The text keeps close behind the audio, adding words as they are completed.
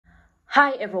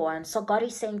Hi everyone. So God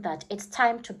is saying that it's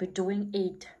time to be doing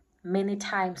it many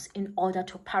times in order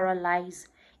to paralyze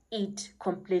it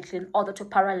completely, in order to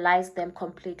paralyze them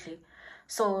completely.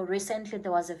 So recently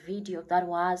there was a video that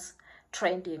was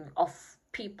trending of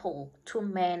people, two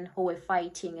men who were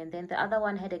fighting, and then the other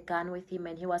one had a gun with him,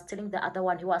 and he was telling the other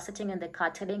one, he was sitting in the car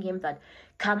telling him that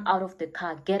come out of the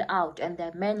car, get out, and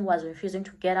the man was refusing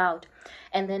to get out.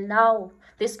 And then now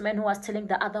this man who was telling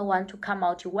the other one to come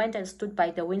out, he went and stood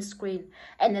by the windscreen,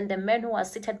 and then the man who was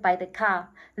seated by the car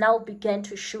now began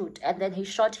to shoot, and then he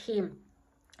shot him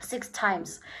 6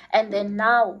 times. And then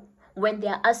now when they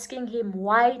are asking him,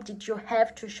 why did you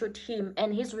have to shoot him?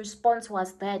 And his response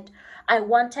was that I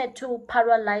wanted to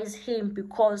paralyze him,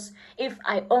 because if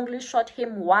I only shot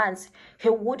him once, he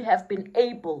would have been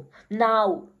able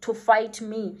now to fight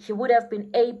me. He would have been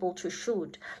able to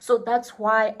shoot. So that's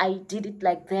why I did it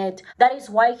like that. That is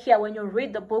why here when you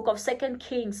read the book of 2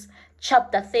 Kings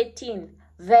chapter 13,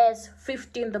 Verse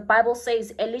 15, the Bible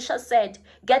says, Elisha said,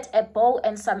 get a bow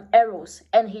and some arrows.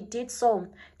 And he did so.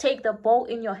 Take the bow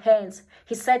in your hands,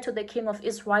 he said to the king of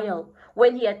Israel.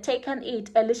 When he had taken it,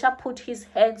 Elisha put his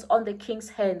hands on the king's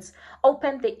hands.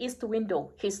 Open the east window,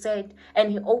 he said,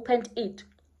 and he opened it.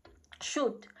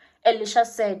 Shoot, Elisha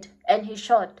said, and he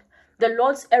shot. The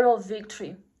Lord's arrow of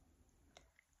victory.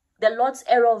 The Lord's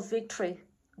arrow of victory.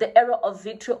 The arrow of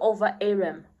victory over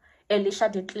Aram. Elisha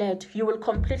declared, you will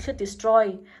completely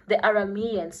destroy the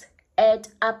Arameans at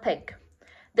Aphek.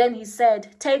 Then he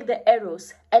said, take the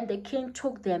arrows, and the king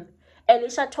took them.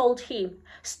 Elisha told him,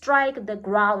 strike the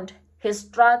ground. He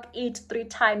struck it 3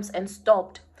 times and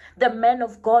stopped. The man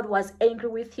of God was angry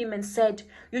with him and said,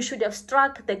 you should have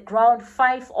struck the ground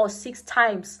 5 or 6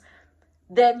 times.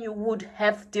 Then you would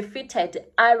have defeated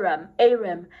Aram,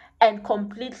 and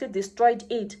completely destroyed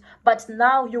it. But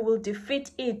now you will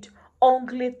defeat it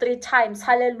only 3 times.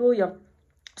 Hallelujah.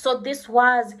 So this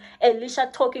was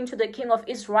Elisha talking to the king of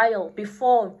Israel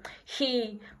before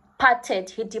he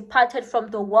departed from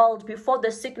the world, before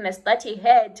the sickness that he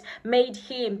had made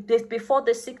him, before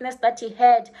the sickness that he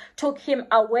had took him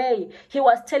away. He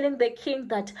was telling the king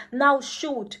that now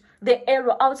shoot the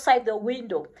arrow outside the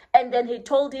window. And then he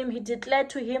told him, he declared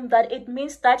to him that it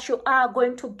means that you are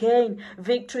going to gain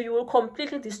victory. You will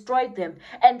completely destroy them.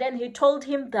 And then he told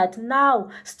him that now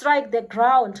strike the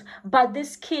ground. But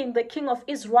this king, the king of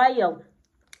Israel,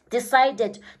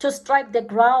 decided to strike the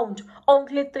ground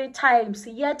only 3 times.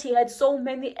 Yet he had so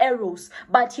many arrows,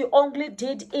 but he only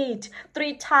did it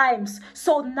 3 times.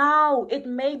 So now it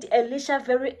made Elisha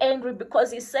very angry,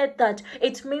 because he said that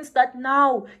it means that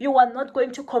now you are not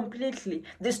going to completely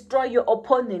destroy your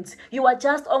opponents. You are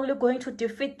just only going to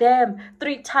defeat them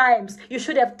 3 times. You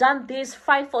should have done this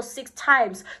 5 or 6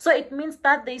 times. So it means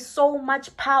that there is so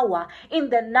much power in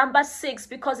the number 6,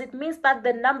 because it means that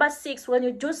the number 6, when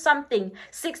you do something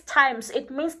 6 times,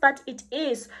 it means that it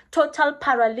is total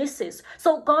paralysis.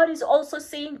 So God is also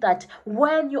saying that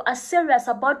when you are serious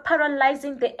about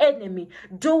paralyzing the enemy,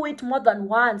 do it more than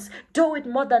once, do it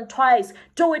more than twice,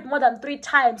 do it more than 3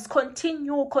 times.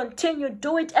 Continue,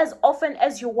 do it as often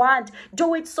as you want.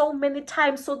 Do it so many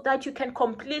times so that you can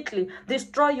completely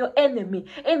destroy your enemy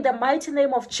in the mighty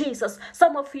name of Jesus.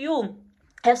 Some of you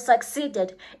have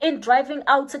succeeded in driving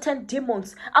out certain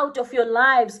demons out of your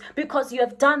lives because you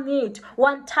have done it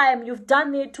 1 time, you've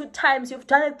done it 2 times, you've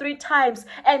done it 3 times,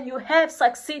 and you have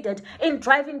succeeded in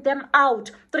driving them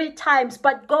out 3 times.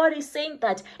 But God is saying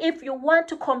that if you want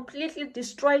to completely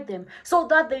destroy them so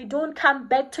that they don't come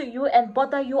back to you and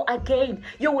bother you again,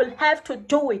 you will have to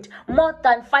do it more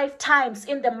than 5 times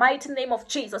in the mighty name of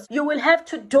Jesus. You will have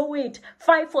to do it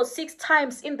 5 or 6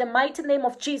 times in the mighty name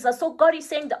of Jesus. So God is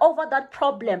saying that over that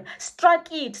problem, strike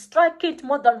it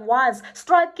more than once,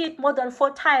 strike it more than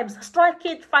 4 times, strike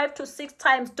it 5 to 6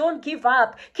 times. Don't give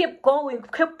up. Keep going,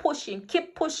 keep pushing,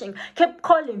 keep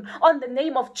calling on the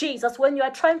name of Jesus. When you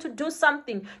are trying to do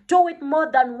something, do it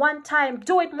more than 1 time,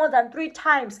 do it more than 3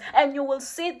 times, and you will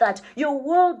see that you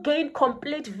will gain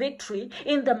complete victory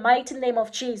in the mighty name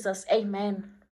of Jesus. Amen.